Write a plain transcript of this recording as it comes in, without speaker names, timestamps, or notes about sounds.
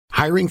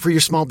Hiring for your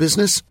small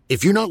business?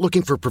 If you're not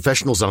looking for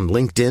professionals on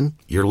LinkedIn,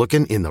 you're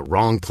looking in the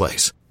wrong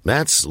place.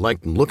 That's like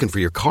looking for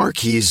your car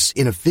keys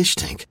in a fish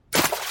tank.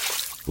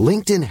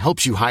 LinkedIn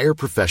helps you hire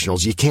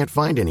professionals you can't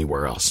find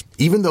anywhere else,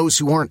 even those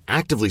who aren't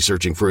actively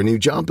searching for a new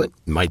job but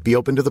might be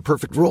open to the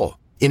perfect role.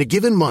 In a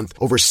given month,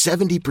 over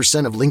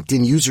 70% of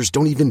LinkedIn users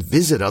don't even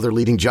visit other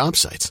leading job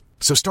sites.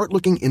 So start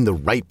looking in the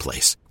right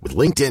place. With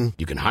LinkedIn,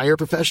 you can hire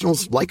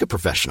professionals like a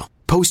professional.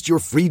 Post your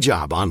free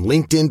job on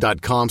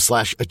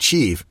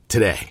linkedin.com/achieve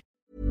today.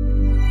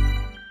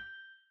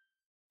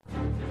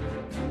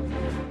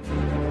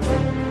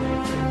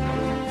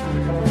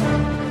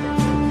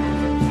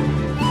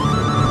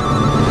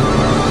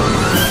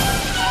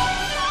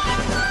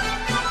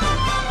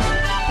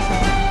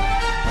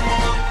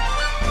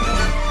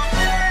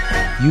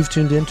 You've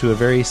tuned in to a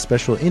very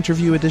special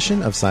interview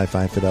edition of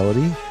Sci-Fi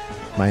Fidelity.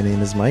 My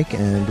name is Mike,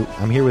 and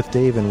I'm here with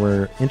Dave, and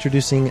we're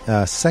introducing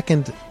a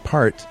second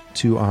part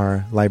to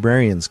our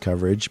Librarians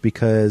coverage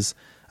because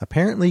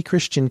apparently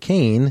Christian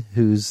Kane,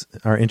 who's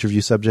our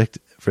interview subject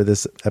for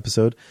this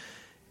episode,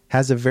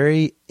 has a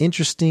very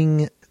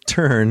interesting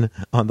turn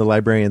on the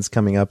Librarians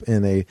coming up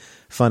in a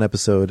fun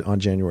episode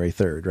on January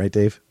 3rd. Right,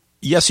 Dave?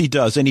 Yes, he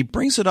does. And he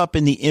brings it up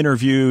in the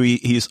interview.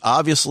 He's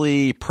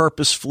obviously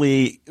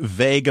purposefully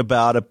vague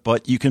about it,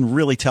 but you can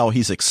really tell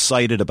he's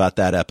excited about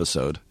that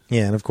episode.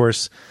 Yeah, and of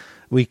course,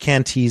 we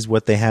can tease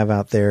what they have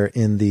out there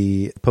in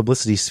the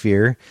publicity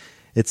sphere.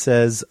 It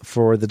says,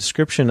 for the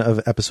description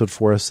of episode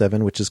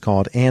 407, which is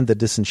called And the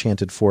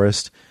Disenchanted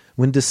Forest,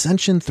 when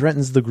dissension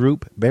threatens the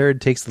group,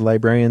 Baird takes the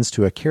Librarians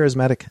to a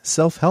charismatic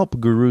self-help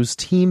guru's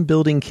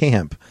team-building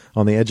camp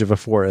on the edge of a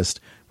forest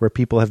where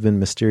people have been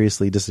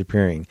mysteriously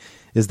disappearing.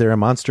 Is there a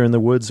monster in the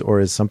woods, or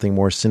is something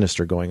more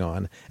sinister going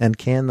on? And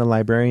can the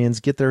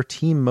Librarians get their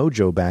team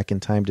mojo back in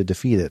time to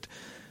defeat it?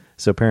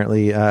 So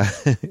apparently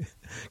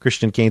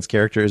Christian Kane's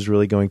character is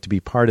really going to be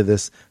part of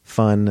this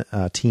fun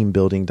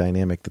team-building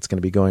dynamic that's going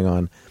to be going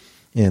on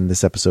in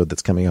this episode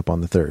that's coming up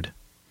on the 3rd.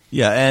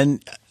 Yeah,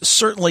 and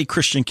certainly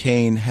Christian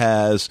Kane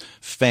has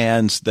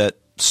fans that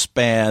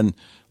span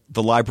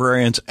the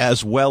Librarians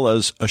as well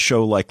as a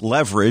show like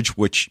Leverage,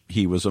 which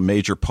he was a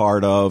major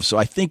part of. So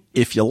I think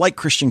if you like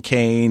Christian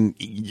Kane,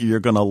 you're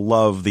going to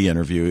love the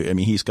interview. I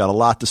mean, he's got a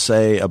lot to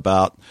say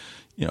about,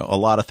 a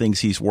lot of things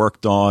he's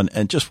worked on,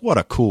 and just what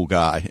a cool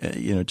guy.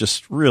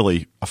 Just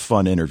really a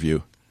fun interview.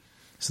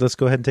 So let's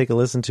go ahead and take a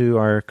listen to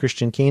our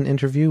Christian Kane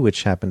interview,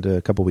 which happened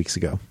a couple weeks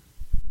ago.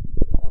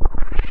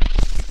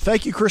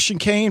 Thank you, Christian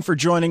Kane, for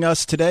joining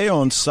us today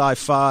on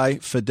Sci-Fi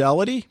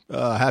Fidelity.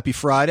 Happy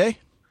Friday.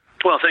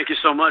 Well, thank you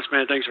so much,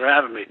 man. Thanks for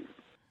having me.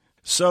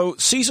 So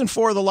season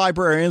 4 of The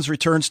Librarians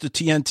returns to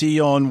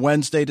TNT on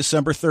Wednesday,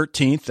 December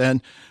 13th,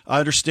 and I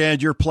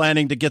understand you're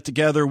planning to get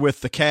together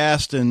with the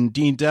cast and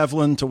Dean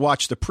Devlin to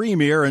watch the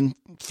premiere and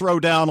throw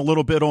down a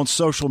little bit on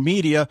social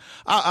media.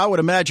 I would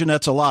imagine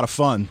that's a lot of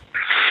fun.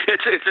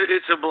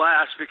 It's a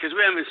blast because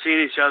we haven't seen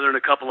each other in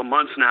a couple of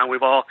months now.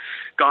 We've all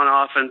gone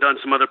off and done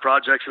some other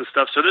projects and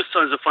stuff. So this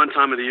is a fun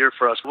time of the year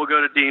for us. We'll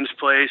go to Dean's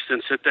place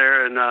and sit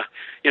there and,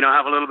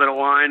 have a little bit of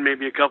wine,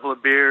 maybe a couple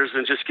of beers,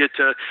 and just get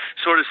to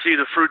sort of see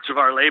the fruits of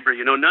our labor.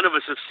 None of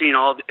us have seen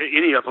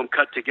any of them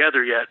cut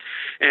together yet.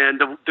 And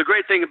the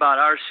great thing about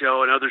our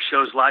show and other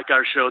shows like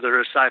our show that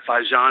are a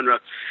sci-fi genre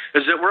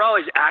is that we're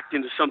always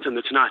acting to something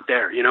that's not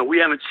there. We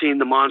haven't seen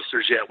the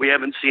monsters yet. We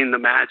haven't seen the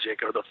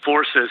magic or the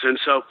forces. And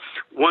so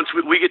once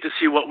we get to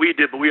see what we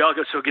did, but we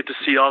also get to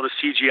see all the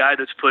CGI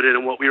that's put in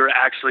and what we were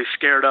actually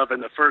scared of in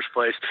the first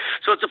place.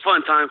 So it's a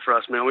fun time for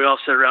us, man. We all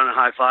sit around and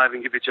high five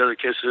and give each other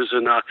kisses,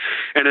 and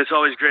it's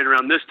always great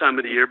around this time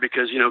of the year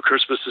because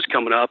Christmas is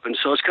coming up, and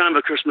so it's kind of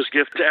a Christmas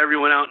gift to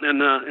everyone out in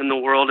the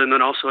world, and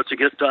then also it's a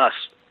gift to us.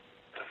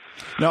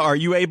 Now, are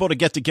you able to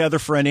get together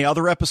for any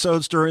other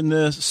episodes during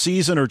the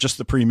season, or just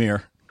the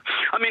premiere?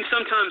 I mean,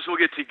 sometimes we'll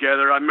get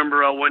together. I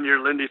remember one year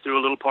Lindy threw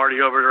a little party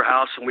over at her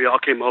house, and we all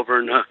came over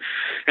and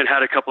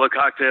had a couple of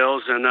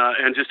cocktails and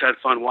just had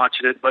fun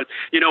watching it. But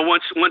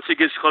once it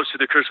gets close to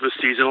the Christmas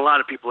season, a lot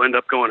of people end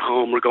up going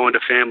home or going to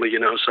family.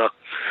 So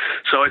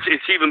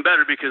it's even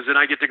better because then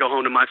I get to go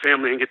home to my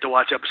family and get to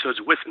watch episodes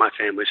with my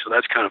family. So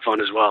that's kind of fun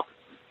as well.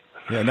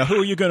 Yeah. Now,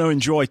 who are you going to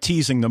enjoy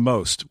teasing the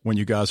most when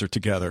you guys are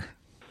together?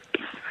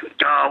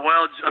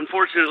 Well,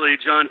 unfortunately,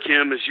 John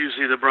Kim is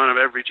usually the brunt of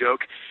every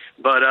joke.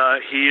 But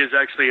he is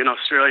actually in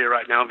Australia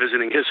right now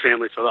visiting his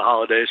family for the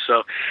holidays.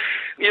 So,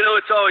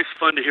 it's always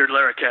fun to hear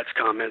Larroquette's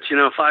comments.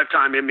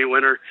 5-time Emmy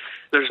winner.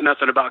 There's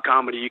nothing about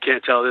comedy you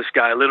can't tell this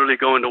guy. Literally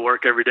going to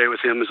work every day with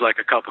him is like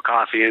a cup of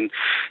coffee. And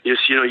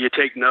just, you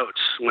take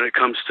notes when it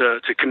comes to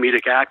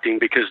comedic acting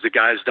because the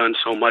guy's done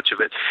so much of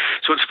it.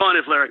 So it's fun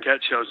if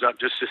Larroquette shows up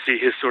just to see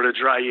his sort of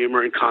dry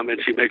humor and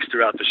comments he makes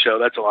throughout the show.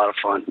 That's a lot of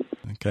fun.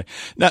 Okay.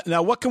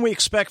 Now what can we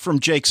expect from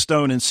Jake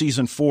Stone in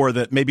season 4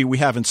 that maybe we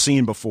haven't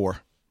seen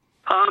before?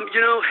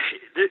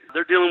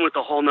 They're dealing with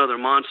a whole nother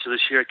monster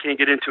this year. I can't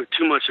get into it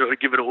too much or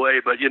give it away,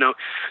 but,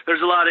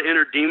 there's a lot of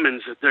inner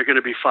demons that they're going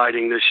to be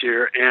fighting this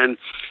year. And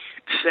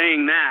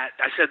saying that,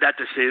 I said that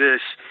to say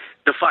this,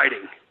 the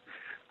fighting.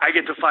 I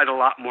get to fight a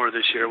lot more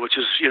this year, which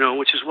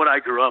is what I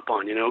grew up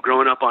on,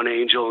 growing up on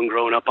Angel and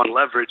growing up on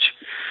Leverage.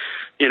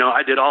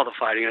 I did all the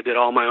fighting. I did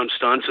all my own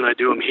stunts, and I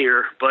do them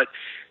here. But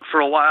for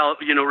a while,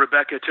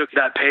 Rebecca took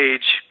that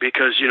page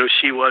because,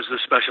 she was the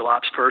special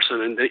ops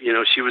person and,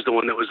 she was the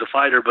one that was the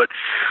fighter. But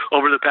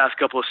over the past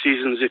couple of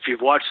seasons, if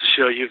you've watched the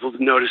show, you've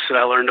noticed that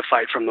I learned to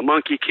fight from the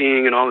Monkey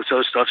King and all this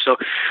other stuff. So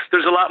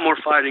there's a lot more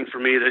fighting for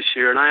me this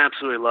year, and I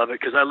absolutely love it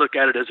because I look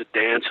at it as a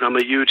dance, and I'm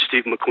a huge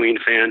Steve McQueen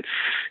fan.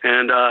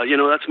 And,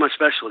 that's my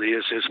specialty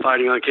is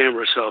fighting on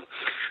camera. So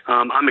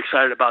I'm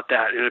excited about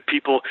that. And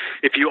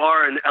if you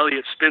are an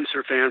Elliot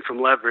Spencer fan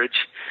from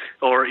Leverage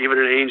or even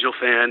an Angel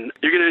fan,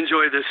 you're going to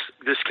enjoy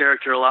this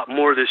character a lot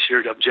more this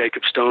year of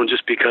Jacob Stone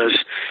just because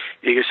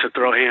he gets to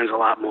throw hands a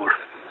lot more.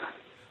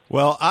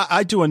 Well,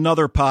 I do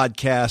another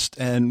podcast,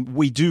 and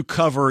we do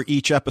cover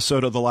each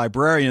episode of The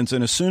Librarians.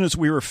 And as soon as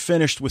we were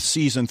finished with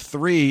season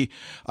 3,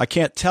 I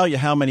can't tell you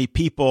how many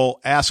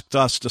people asked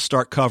us to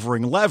start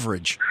covering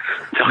Leverage,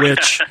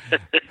 which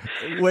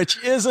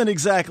isn't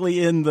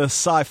exactly in the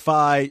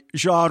sci-fi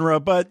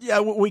genre, but yeah,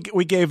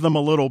 we gave them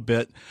a little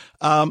bit.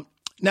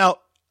 Now,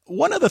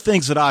 one of the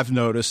things that I've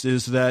noticed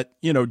is that,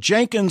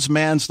 Jenkins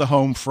mans the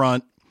home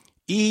front.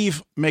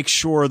 Eve makes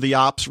sure the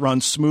ops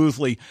run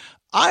smoothly.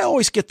 I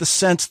always get the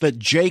sense that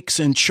Jake's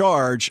in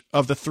charge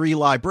of the 3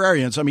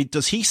 librarians. I mean,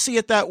 does he see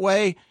it that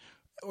way?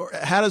 Or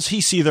how does he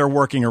see their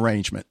working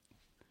arrangement?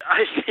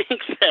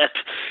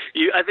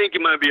 I think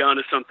you might be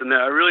onto something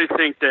there. I really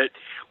think that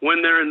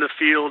when they're in the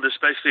field,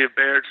 especially if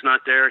Baird's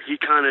not there, he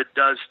kind of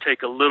does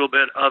take a little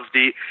bit of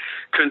the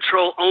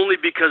control, only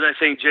because I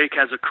think Jake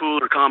has a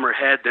cooler, calmer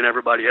head than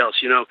everybody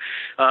else.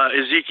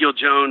 Ezekiel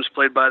Jones,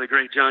 played by the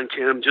great John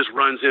Kim, just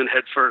runs in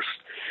head first.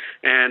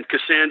 And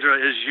Cassandra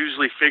is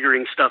usually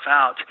figuring stuff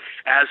out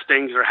as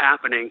things are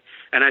happening.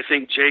 And I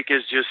think Jake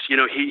is just,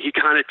 he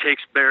kind of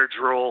takes Baird's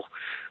role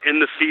in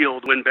the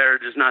field when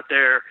Baird is not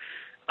there,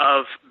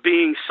 of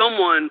being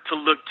someone to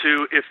look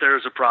to if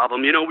there's a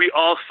problem. We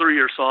all 3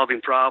 are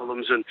solving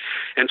problems and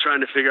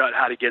trying to figure out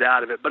how to get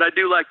out of it. But I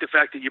do like the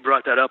fact that you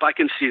brought that up. I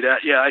can see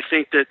that. Yeah, I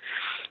think that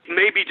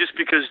maybe just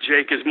because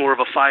Jake is more of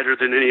a fighter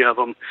than any of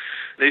them,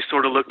 they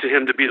sort of look to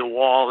him to be the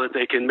wall that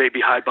they can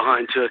maybe hide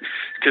behind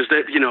because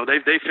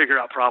they figure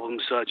out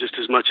problems just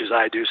as much as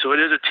I do. So it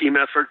is a team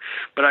effort,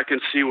 but I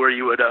can see where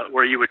you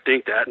would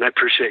think that, and I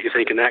appreciate you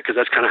thinking that because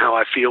that's kind of how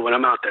I feel when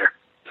I'm out there.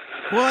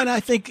 Well, and I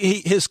think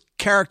his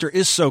character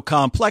is so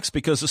complex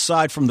because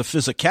aside from the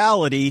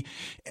physicality,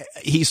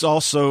 he's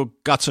also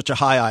got such a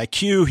high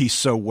IQ. He's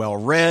so well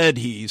read.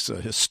 He's a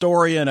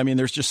historian. I mean,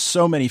 there's just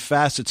so many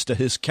facets to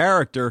his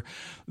character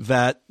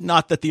that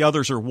not that the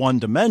others are one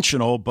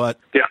dimensional, but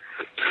yeah,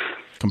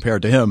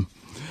 compared to him.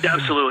 Yeah,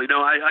 absolutely.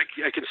 No, I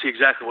can see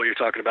exactly what you're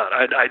talking about.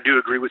 I do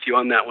agree with you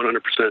on that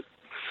 100%.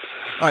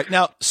 All right.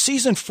 Now,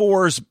 season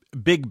 4's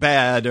big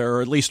bad,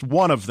 or at least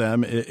one of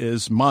them,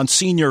 is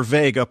Monsignor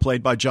Vega,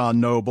 played by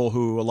John Noble,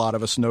 who a lot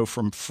of us know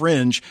from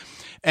Fringe.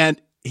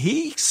 And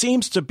he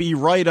seems to be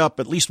right up,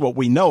 at least what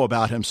we know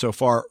about him so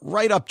far,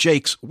 right up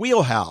Jake's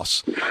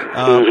wheelhouse.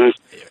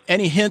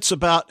 Any hints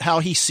about how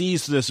he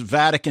sees this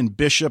Vatican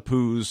bishop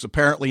who's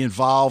apparently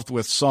involved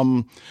with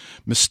some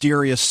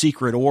mysterious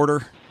secret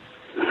order?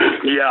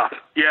 Yeah.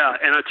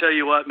 And I tell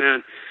you what,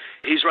 man,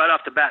 he's right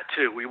off the bat,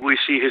 too. We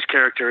see his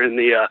character in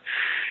the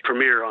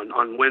premiere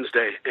on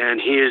Wednesday, and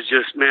he is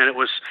just, man, it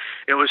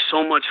was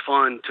so much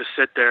fun to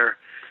sit there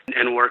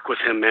and work with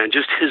him, man.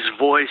 Just his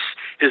voice,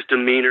 his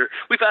demeanor.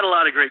 We've had a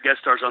lot of great guest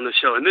stars on the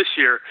show, and this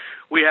year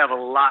we have a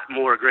lot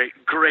more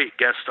great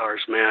guest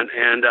stars, man.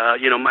 And,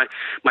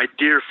 my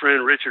dear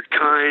friend Richard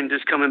Kind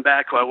is coming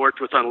back, who I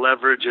worked with on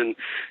Leverage and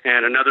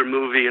another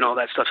movie and all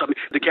that stuff. So, I mean,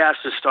 the cast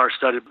is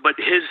star-studded, but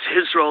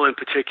his role in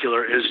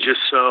particular is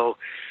just so...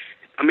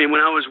 I mean,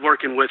 when I was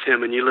working with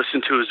him and you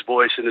listen to his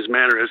voice and his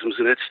mannerisms,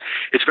 and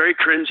it's very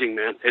cringing,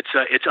 man.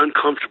 It's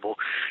uncomfortable.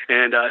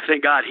 And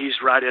thank God he's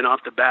right in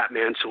off the bat,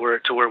 man, to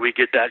where we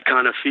get that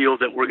kind of feel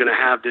that we're going to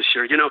have this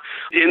year.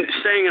 In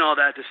saying all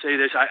that to say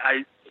this,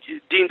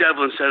 Dean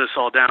Devlin set us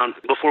all down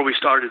before we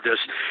started this,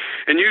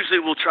 and usually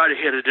we'll try to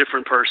hit a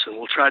different person.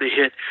 We'll try to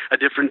hit a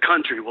different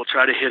country. We'll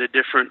try to hit a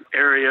different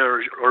area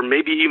or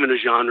maybe even a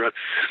genre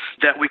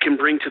that we can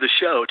bring to the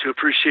show to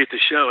appreciate the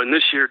show. And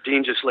this year,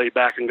 Dean just laid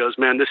back and goes,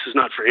 man, this is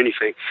not for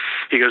anything.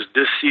 He goes,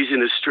 this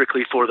season is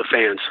strictly for the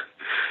fans.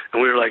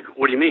 And we were like,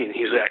 what do you mean?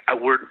 He's like,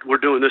 we're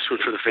doing this one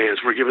for the fans.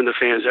 We're giving the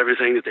fans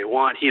everything that they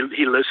want. He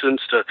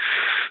listens to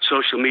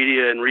social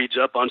media and reads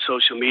up on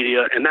social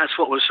media, and that's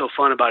what was so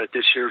fun about it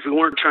this year. We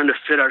weren't trying to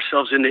fit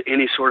ourselves into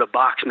any sort of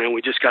box, man.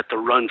 We just got to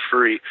run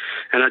free.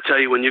 And I tell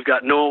you, when you've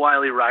got Noah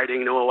Wiley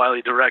writing, Noah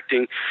Wiley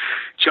directing,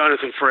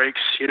 Jonathan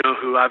Frakes,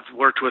 who I've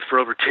worked with for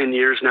over 10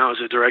 years now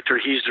as a director,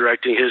 he's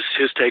directing.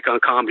 His take on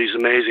comedy is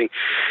amazing.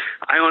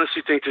 I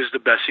honestly think this is the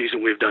best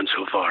season we've done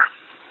so far.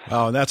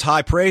 Oh, and that's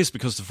high praise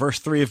because the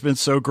first 3 have been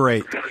so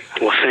great.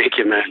 Well, thank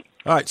you, man.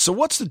 All right, so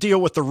what's the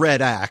deal with the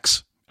red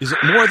axe? Is it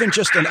more than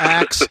just an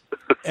axe,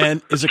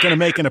 and is it going to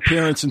make an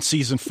appearance in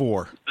season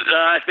 4?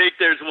 I think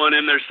there's one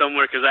in there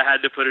somewhere because I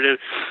had to put it in.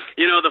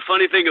 You know, the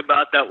funny thing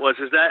about that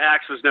is that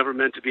axe was never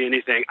meant to be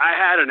anything. I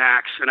had an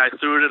axe, and I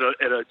threw it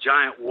at a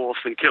giant wolf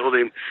and killed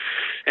him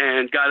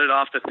and got it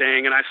off the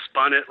thing, and I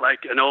spun it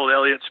like an old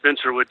Elliot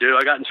Spencer would do.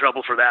 I got in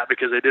trouble for that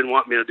because they didn't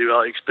want me to do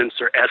Elliot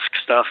Spencer-esque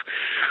stuff.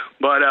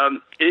 But,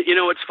 you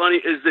know, what's funny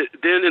is that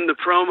then in the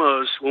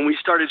promos, when we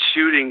started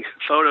shooting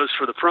photos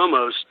for the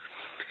promos,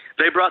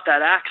 they brought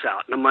that axe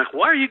out. And I'm like,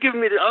 why are you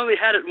giving me I only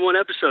had it in one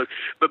episode.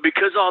 But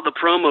because all the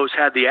promos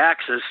had the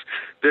axes,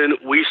 then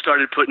we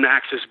started putting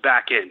axes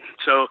back in.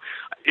 So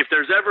if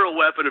there's ever a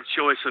weapon of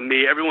choice in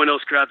me, everyone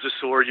else grabs a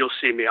sword, you'll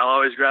see me. I'll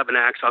always grab an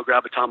axe. I'll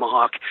grab a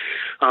tomahawk.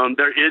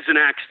 There is an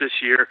axe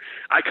this year.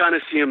 I kind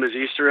of see them as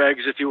Easter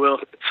eggs, if you will.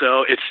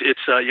 So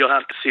it's you'll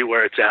have to see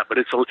where it's at. But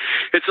it's a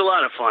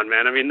lot of fun,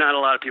 man. I mean, not a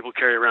lot of people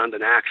carry around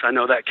an axe. I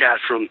know that cat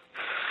from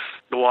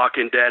The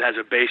Walking Dead has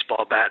a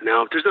baseball bat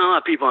now. There's not a lot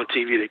of people on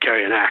TV that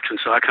carry an axe, and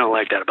so I kind of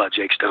like that about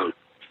Jake Stone.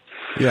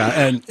 Yeah,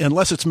 and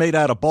unless it's made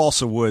out of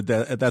balsa wood,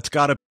 that's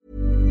got to.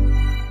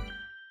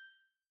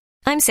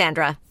 I'm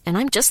Sandra, and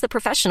I'm just the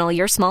professional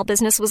your small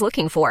business was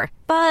looking for.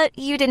 But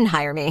you didn't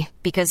hire me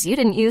because you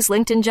didn't use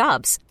LinkedIn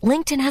Jobs.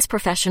 LinkedIn has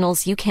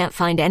professionals you can't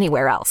find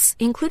anywhere else,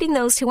 including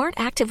those who aren't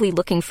actively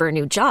looking for a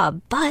new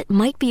job, but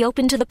might be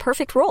open to the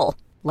perfect role,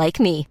 like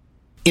me.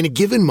 In a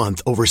given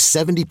month, over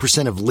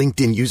 70% of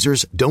LinkedIn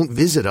users don't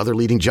visit other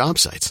leading job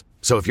sites.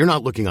 So if you're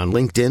not looking on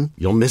LinkedIn,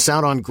 you'll miss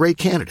out on great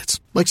candidates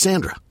like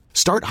Sandra.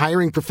 Start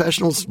hiring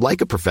professionals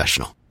like a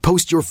professional.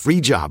 Post your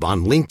free job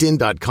on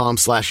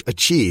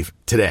linkedin.com/achieve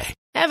today.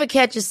 Ever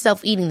catch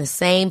yourself eating the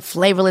same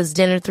flavorless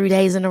dinner 3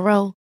 days in a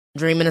row?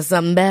 Dreaming of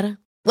something better?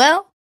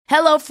 Well,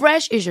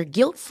 HelloFresh is your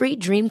guilt-free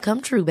dream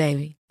come true,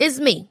 baby. It's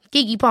me,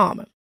 Keke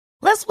Palmer.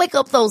 Let's wake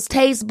up those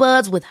taste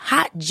buds with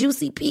hot,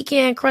 juicy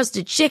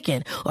pecan-crusted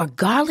chicken or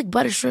garlic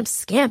butter shrimp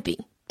scampi.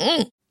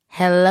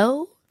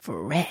 Hello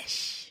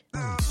Fresh.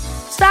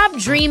 Stop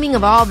dreaming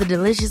of all the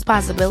delicious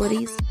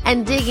possibilities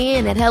and dig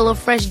in at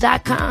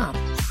HelloFresh.com.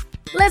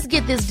 Let's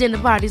get this dinner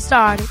party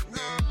started.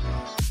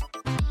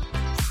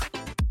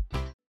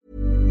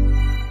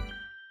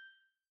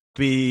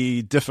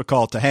 Be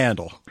difficult to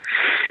handle.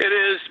 It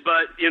is,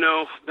 but, you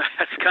know,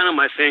 that's kind of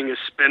my thing is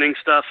spinning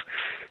stuff.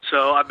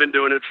 So I've been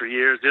doing it for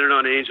years. Did it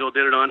on Angel,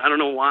 I don't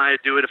know why I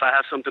do it. If I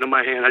have something in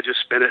my hand, I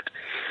just spin it.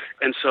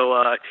 And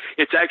so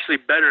it's actually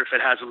better if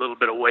it has a little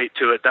bit of weight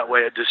to it. That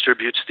way it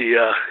distributes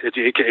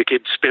it can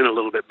spin a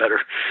little bit better.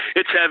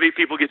 It's heavy.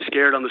 People get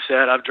scared on the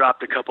set. I've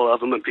dropped a couple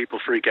of them and people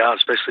freak out,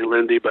 especially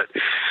Lindy, but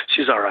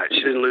she's all right. She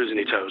didn't lose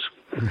any toes.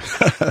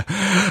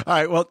 All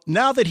right. Well,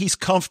 now that he's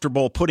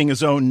comfortable putting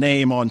his own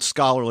name on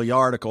scholarly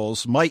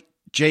articles, might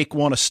Jake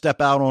want to step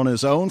out on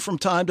his own from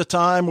time to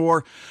time,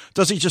 or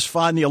does he just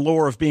find the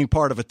allure of being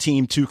part of a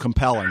team too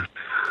compelling?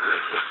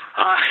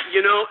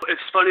 You know,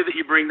 it's funny that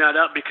you bring that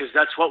up because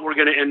that's what we're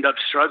going to end up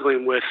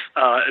struggling with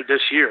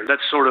this year.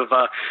 That's sort of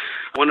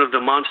one of the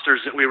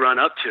monsters that we run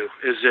up to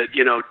is that,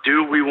 you know,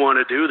 do we want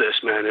to do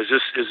this, man? Is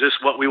this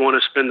what we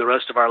want to spend the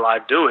rest of our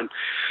life doing?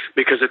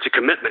 Because it's a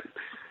commitment.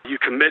 You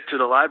commit to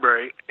the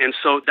library. And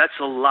so that's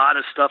a lot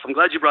of stuff. I'm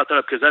glad you brought that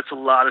up because that's a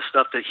lot of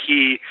stuff that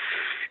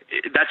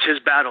that's his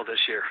battle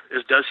this year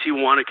is does he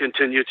want to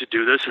continue to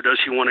do this or does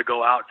he want to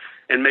go out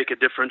and make a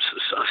difference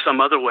some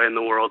other way in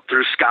the world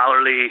through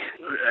scholarly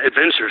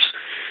adventures?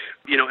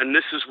 You know, and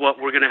this is what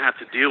we're going to have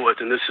to deal with,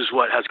 and this is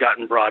what has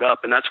gotten brought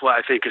up, and that's why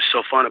I think is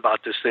so fun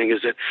about this thing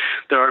is that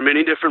there are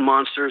many different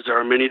monsters, there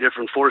are many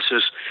different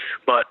forces,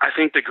 but I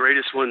think the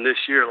greatest one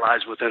this year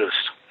lies within us.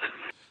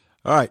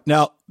 All right.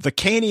 Now, the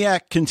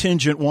Caniac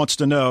contingent wants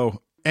to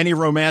know, any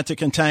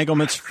romantic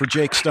entanglements for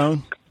Jake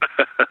Stone?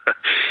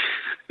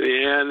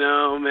 Yeah,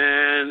 no,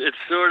 man. It's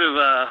sort of,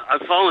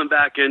 I've fallen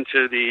back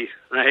into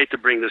I hate to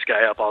bring this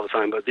guy up all the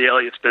time, but the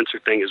Elliot Spencer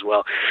thing as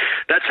well.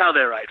 That's how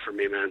they write for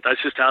me, man.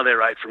 That's just how they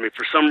write for me.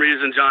 For some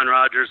reason, John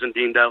Rogers and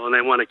Dean Devlin,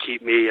 they want to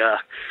keep me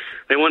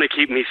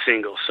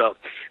single. So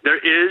there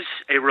is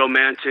a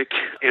romantic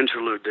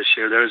interlude this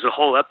year. There's a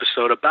whole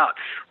episode about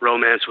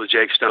romance with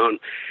Jake Stone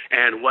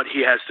and what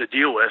he has to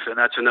deal with. And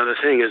that's another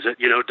thing is that,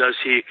 you know, does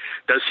he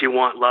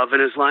want love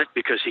in his life?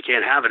 Because he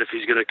can't have it if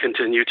he's going to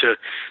continue to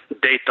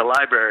date the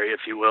library,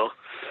 if you will.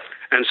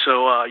 And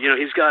so, you know,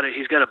 he's got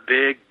a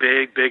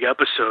big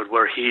episode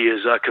where he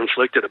is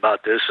conflicted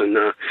about this, and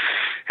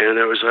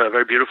there was a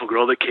very beautiful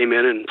girl that came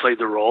in and played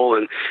the role,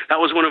 and that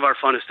was one of our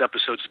funnest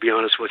episodes, to be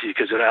honest with you,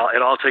 because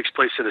it all takes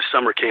place at a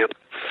summer camp.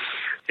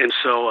 And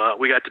so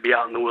we got to be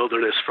out in the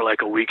wilderness for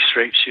like a week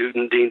straight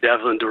shooting. Dean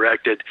Devlin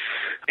directed,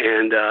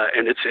 and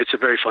it's a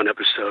very fun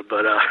episode.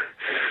 But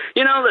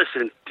you know,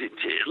 listen,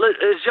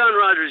 as John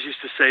Rogers used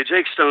to say,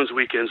 Jake Stone's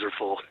weekends are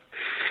full.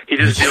 He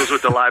just deals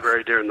with the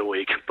library during the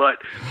week. But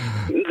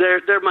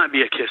there might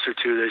be a kiss or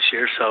two this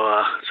year.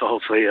 So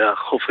hopefully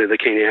the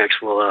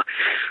Caniacs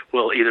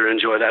will either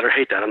enjoy that or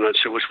hate that. I'm not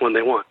sure which one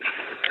they want.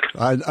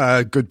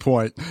 Good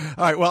point.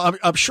 All right. Well,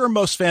 I'm sure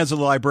most fans of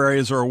the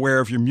Librarians are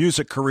aware of your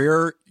music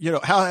career. You know,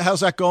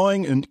 how's that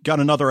going? And got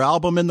another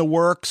album in the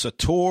works, a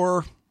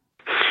tour?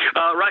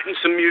 Writing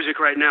some music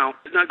right now.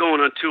 Not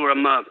going on tour.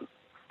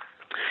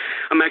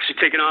 I'm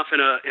actually taking off in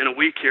a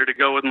week here to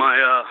go with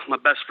my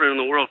best friend in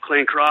the world,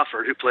 Clayne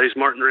Crawford, who plays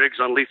Martin Riggs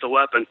on Lethal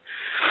Weapon.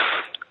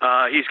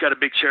 He's got a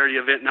big charity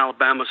event in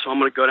Alabama, so I'm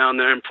going to go down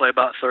there and play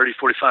about 30,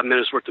 45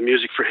 minutes worth of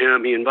music for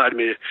him. He invited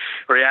me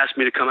or he asked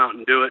me to come out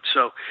and do it.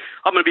 So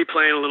I'm going to be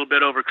playing a little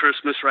bit over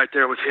Christmas right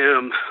there with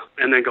him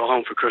and then go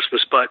home for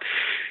Christmas. But,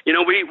 you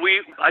know,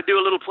 I do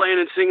a little playing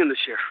and singing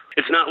this year.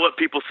 It's not what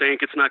people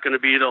think. It's not going to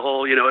be the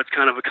whole, you know, it's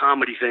kind of a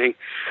comedy thing.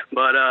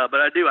 But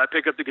I do. I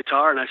pick up the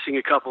guitar and I sing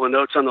a couple of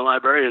notes on the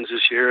Librarians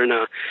this year. And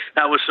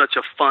that was such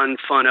a fun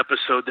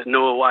episode that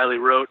Noah Wiley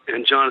wrote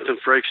and Jonathan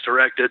Frakes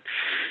directed.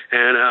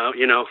 And,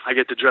 you know, I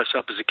get to dress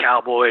up as a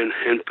cowboy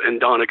and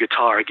don a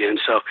guitar again.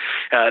 So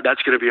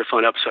that's going to be a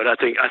fun episode. I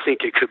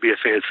think it could be a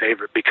fan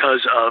favorite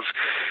because of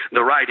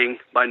the writing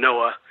by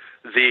Noah,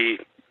 the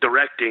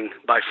directing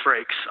by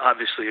Frakes,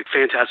 obviously a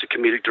fantastic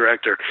comedic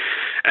director,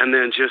 and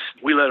then just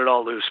we let it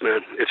all loose, man.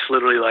 It's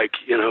literally like,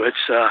 you know,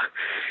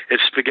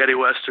 it's spaghetti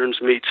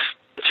westerns meets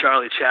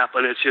Charlie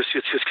Chaplin. It's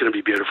just going to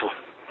be beautiful.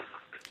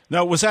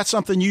 Now, was that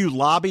something you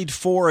lobbied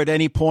for at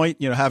any point?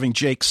 You know, having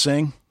Jake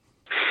sing?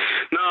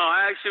 No,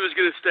 I actually was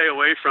going to stay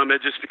away from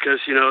it just because,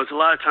 you know, a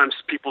lot of times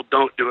people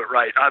don't do it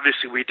right.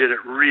 Obviously, we did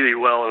it really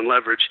well on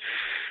Leverage,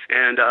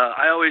 and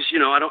I always, you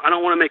know, I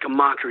don't want to make a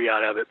mockery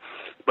out of it.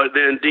 But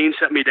then Dean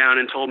sat me down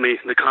and told me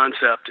the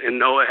concept, and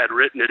Noah had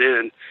written it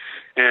in.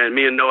 And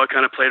me and Noah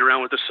kind of played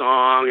around with the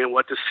song and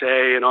what to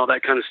say and all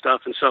that kind of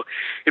stuff. And so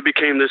it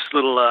became this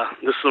little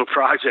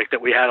project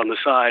that we had on the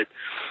side.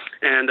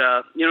 And,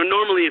 you know,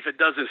 normally if it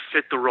doesn't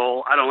fit the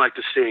role, I don't like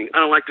to sing. I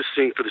don't like to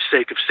sing for the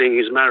sake of singing.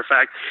 As a matter of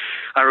fact,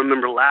 I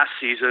remember last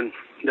season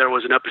there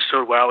was an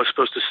episode where I was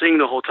supposed to sing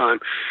the whole time.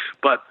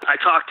 But I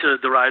talked to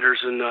the writers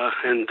and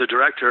the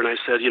director, and I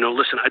said, you know,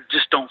 listen, I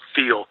just don't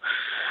feel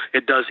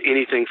it does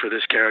anything for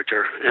this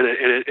character. And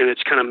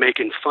it's kind of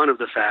making fun of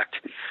the fact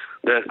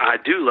that I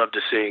do love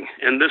to sing.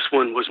 And this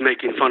one was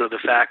making fun of the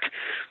fact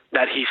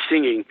that he's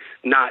singing,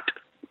 not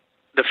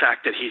the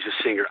fact that he's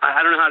a singer.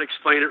 I don't know how to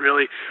explain it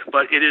really,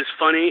 but it is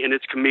funny and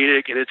it's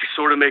comedic and it's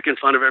sort of making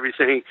fun of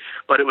everything,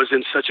 but it was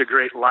in such a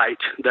great light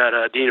that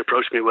Dean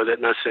approached me with it,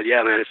 and I said,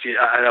 yeah, man,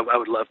 I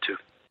would love to.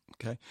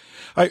 Okay.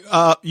 All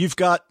right, you've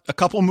got a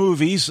couple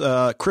movies.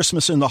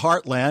 Christmas in the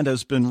Heartland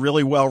has been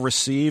really well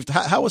received.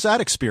 How was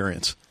that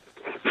experience?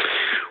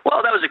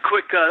 Well, that was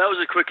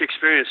a quick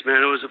experience,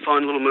 man. It was a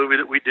fun little movie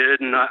that we did,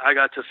 and I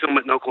got to film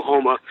it in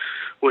Oklahoma,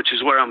 which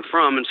is where I'm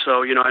from. And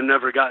so, you know, I've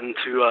never gotten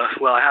to,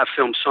 I have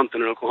filmed something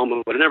in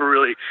Oklahoma, but I never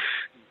really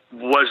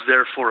was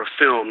there for a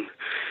film.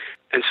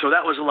 And so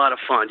that was a lot of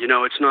fun. You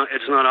know, it's not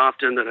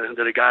often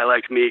that a guy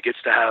like me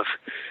gets to have.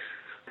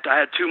 I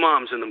had two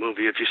moms in the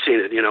movie, if you've seen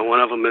it. You know, one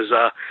of them is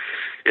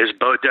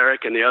Bo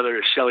Derek, and the other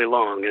is Shelley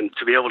Long. And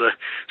to be able to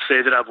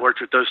say that I've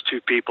worked with those two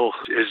people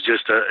is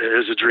just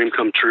a dream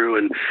come true.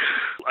 And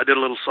I did a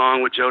little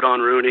song with Joe Don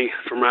Rooney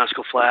from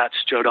Rascal Flatts.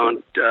 Joe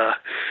Don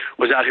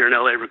was out here in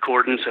L.A.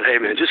 recording, said, hey,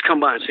 man, just come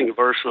by and sing a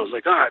verse. And I was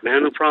like, all right,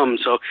 man, no problem.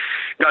 So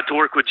got to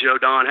work with Joe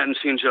Don. Hadn't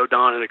seen Joe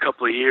Don in a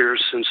couple of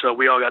years, and so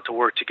we all got to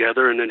work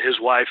together. And then his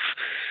wife,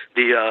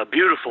 the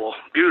beautiful,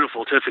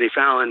 beautiful Tiffany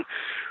Fallon,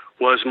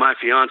 was my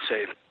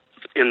fiance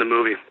in the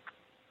movie.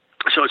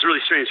 So it's really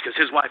strange because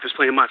his wife is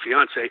playing my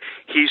fiance.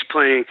 He's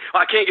playing.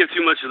 Well, I can't give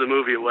too much of the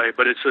movie away,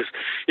 but it's just,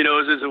 you know,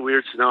 it was a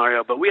weird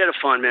scenario. But we had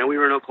fun, man. We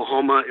were in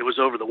Oklahoma. It was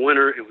over the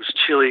winter. It was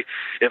chilly.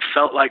 It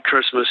felt like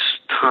Christmas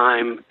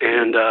time,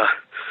 and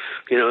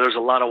you know, there was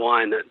a lot of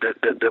wine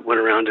that went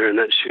around during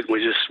that shoot.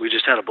 We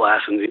just had a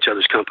blast in each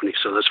other's company.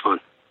 So that's fun.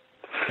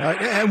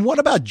 And what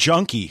about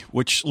Junkie,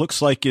 which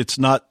looks like it's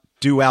not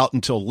due out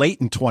until late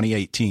in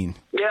 2018?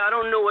 Yeah, I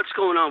don't know what's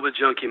going on with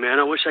Junkie, man.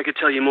 I wish I could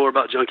tell you more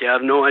about Junkie. I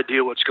have no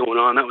idea what's going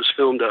on. That was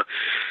filmed a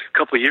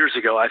couple of years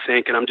ago, I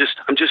think, and I'm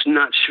just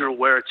not sure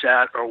where it's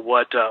at or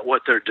what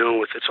they're doing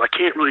with it. So I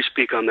can't really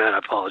speak on that. I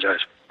apologize.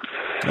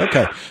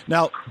 Okay.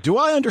 Now, do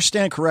I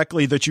understand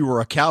correctly that you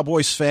were a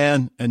Cowboys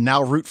fan and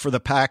now root for the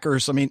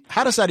Packers? I mean,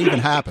 how does that even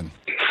happen?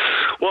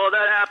 Well,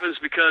 that happens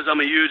because I'm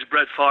a huge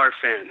Brett Favre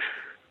fan.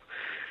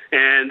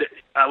 And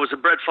I was a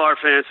Brett Favre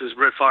fan since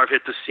Brett Favre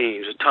hit the scene. He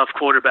was a tough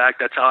quarterback.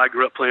 That's how I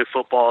grew up playing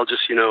football.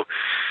 Just, you know,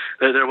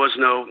 there was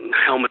no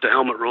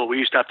helmet-to-helmet rule. We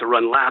used to have to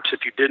run laps if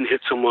you didn't hit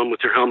someone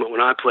with your helmet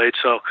when I played.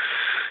 So,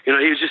 you know,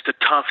 he was just a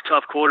tough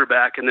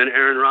quarterback. And then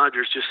Aaron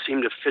Rodgers just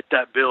seemed to fit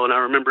that bill. And I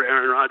remember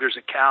Aaron Rodgers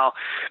at Cal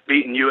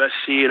beating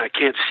USC, and I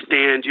can't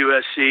stand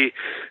USC.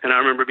 And I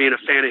remember being a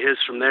fan of his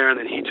from there. And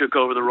then he took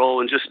over the role.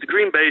 And just the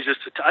Green Bay,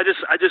 I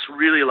just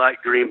really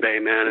like Green Bay,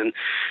 man.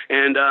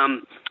 And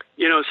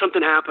you know,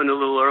 something happened a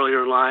little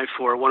earlier in life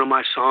where one of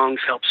my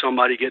songs helped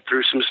somebody get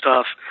through some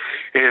stuff.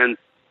 And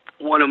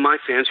one of my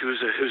fans,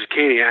 who's a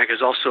Caniac,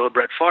 is also a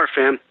Brett Favre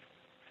fan.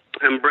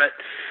 And Brett,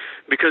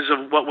 because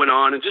of what went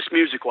on, and just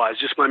music-wise,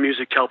 just my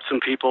music helped some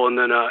people. And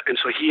then, and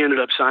so he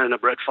ended up signing a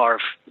Brett Favre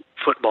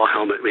football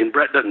helmet. I mean,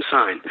 Brett doesn't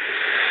sign.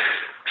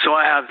 So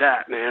I have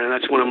that, man, and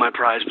that's one of my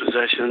prized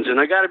possessions.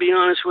 And I got to be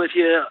honest with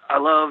you, I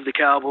love the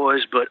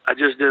Cowboys, but I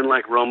just didn't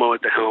like Romo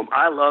at the helm.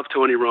 I love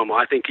Tony Romo.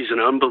 I think he's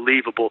an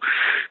unbelievable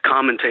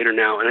commentator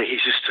now, and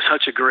he's just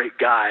such a great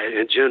guy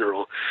in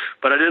general.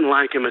 But I didn't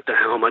like him at the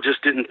helm. I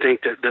just didn't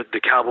think that the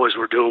Cowboys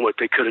were doing what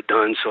they could have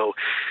done. So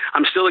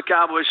I'm still a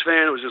Cowboys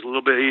fan. It was just a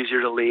little bit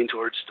easier to lean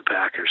towards the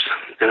Packers,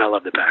 and I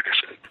love the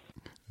Packers.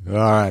 All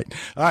right.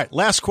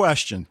 Last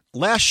question.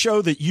 Last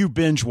show that you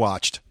binge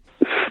watched.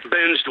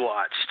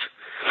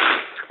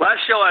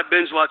 Last show I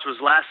binge watched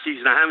was last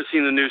season. I haven't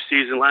seen the new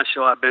season. Last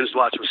show I binge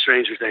watched was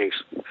Stranger Things.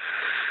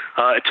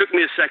 It took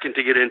me a second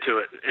to get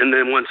into it, and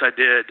then once I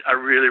did, I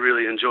really,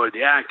 really enjoyed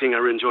the acting. I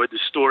enjoyed the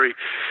story.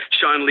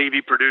 Sean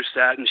Levy produced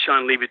that, and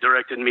Sean Levy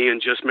directed me in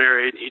Just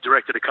Married. He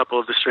directed a couple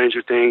of the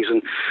Stranger Things,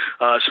 and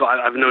so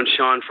I've known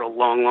Sean for a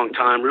long, long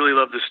time. Really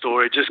loved the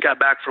story. Just got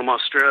back from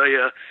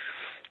Australia,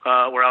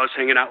 where I was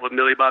hanging out with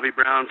Millie Bobby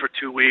Brown for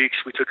 2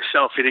 weeks. We took a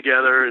selfie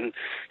together, and,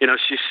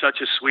 she's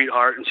such a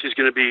sweetheart, and she's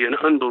going to be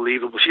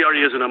she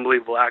already is an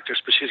unbelievable actress,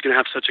 but she's going to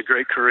have such a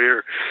great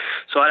career.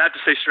 So I'd have to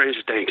say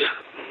Stranger Things.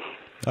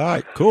 All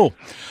right, cool.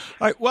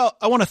 All right, well,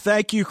 I want to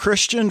thank you,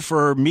 Christian,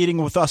 for meeting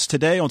with us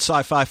today on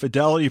Sci-Fi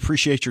Fidelity.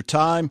 Appreciate your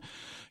time.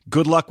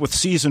 Good luck with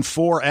season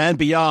 4 and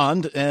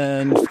beyond,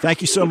 and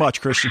thank you so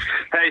much, Christian.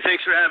 Hey,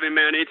 thanks for having me,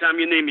 man. Anytime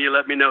you need me, you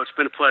let me know. It's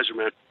been a pleasure,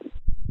 man.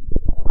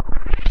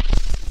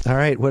 All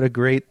right, what a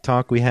great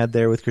talk we had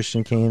there with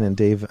Christian Kane. And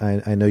Dave,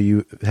 I know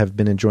you have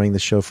been enjoying the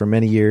show for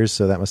many years,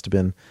 so that must have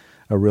been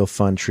a real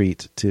fun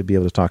treat to be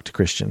able to talk to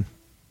Christian.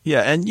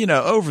 Yeah, and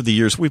over the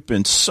years, we've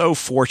been so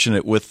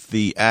fortunate with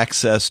the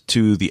access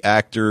to the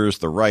actors,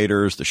 the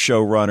writers, the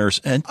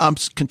showrunners, and I'm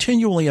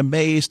continually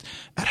amazed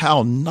at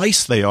how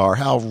nice they are,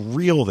 how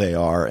real they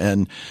are,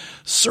 and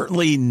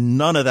certainly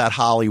none of that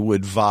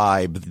Hollywood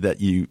vibe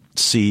that you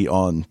see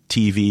on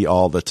TV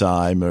all the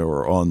time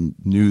or on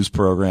news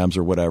programs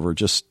or whatever.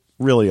 Just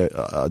really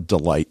a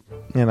delight.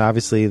 And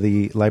obviously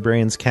the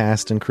Librarians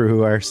cast and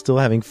crew are still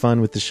having fun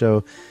with the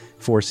show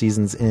 4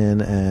 seasons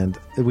in, and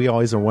we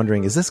always are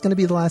wondering, is this going to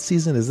be the last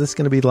season? Is this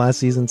going to be the last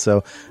season?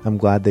 So I'm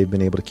glad they've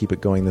been able to keep it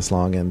going this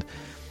long, and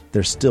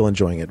they're still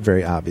enjoying it,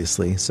 very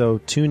obviously. So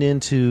tune in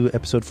to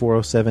episode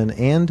 407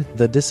 and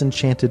The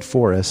Disenchanted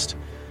Forest,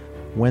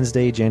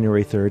 Wednesday,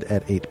 January 3rd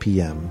at 8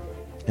 p.m.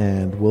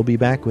 And we'll be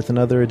back with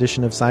another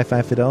edition of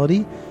Sci-Fi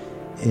Fidelity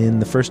in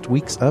the first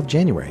weeks of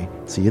January.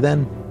 See you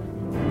then.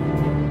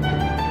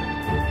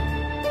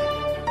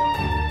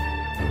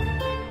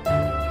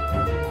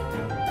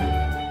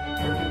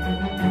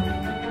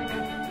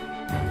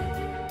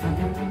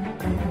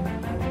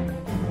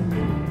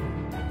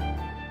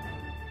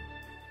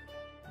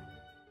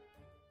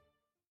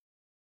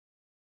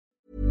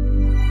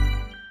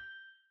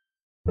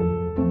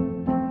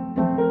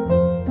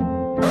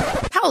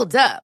 Hold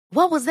up.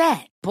 What was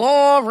that?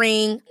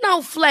 Boring.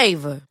 No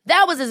flavor.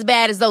 That was as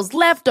bad as those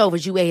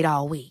leftovers you ate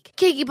all week.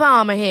 Keke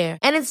Palmer here,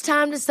 and it's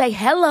time to say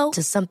hello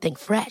to something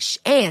fresh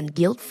and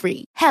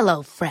guilt-free.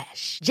 Hello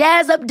Fresh.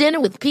 Jazz up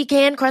dinner with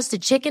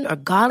pecan-crusted chicken or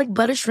garlic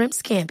butter shrimp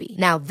scampi.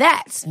 Now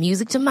that's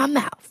music to my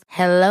mouth.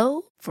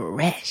 Hello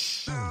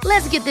Fresh.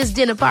 Let's get this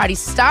dinner party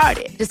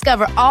started.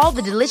 Discover all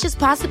the delicious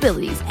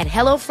possibilities at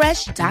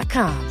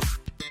HelloFresh.com.